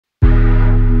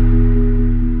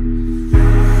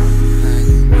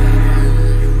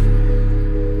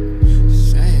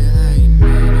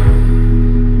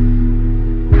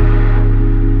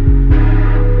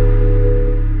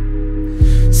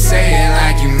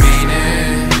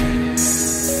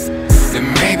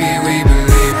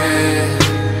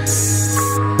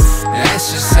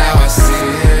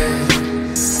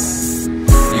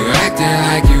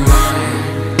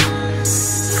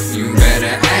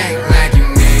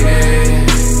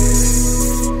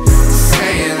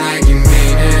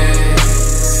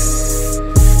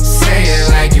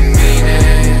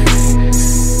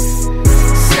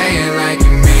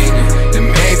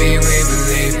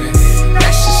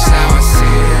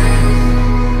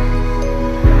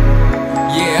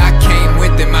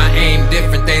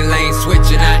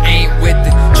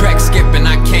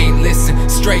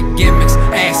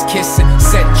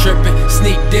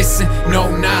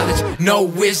no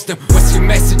wisdom. What's your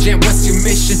message and what's your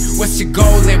mission? What's your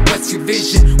goal and what's your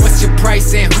vision? What's your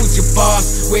price and who's your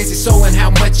boss? Where's your soul and how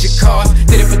much it costs?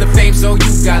 Did it for the fame so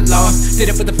you got lost? Did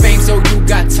it for the fame so you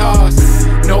got tossed?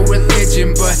 No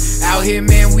religion, but out here,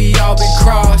 man, we all been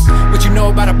crossed. What you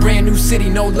know about a brand new city?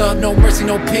 No love, no mercy,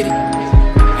 no pity.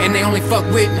 And they only fuck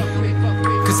with me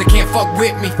cause they can't fuck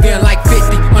with me. Feeling like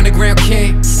 50, underground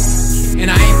king, and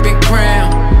I ain't been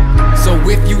crowned. So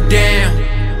if you down,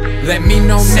 let me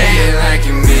know now. Say it like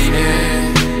you mean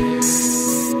it,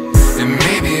 and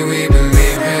maybe we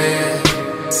believe it.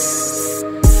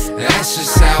 That's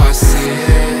just how I see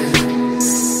it.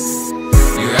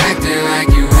 You acting like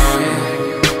you want it,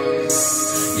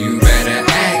 you better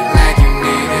act like you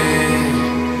need it.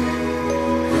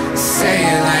 Say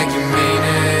it like you mean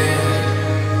it,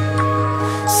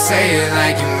 say it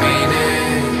like you mean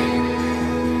it,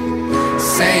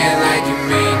 say it like you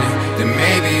mean it. Then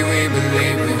maybe we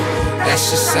believe it. That's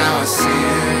just how I see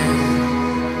it.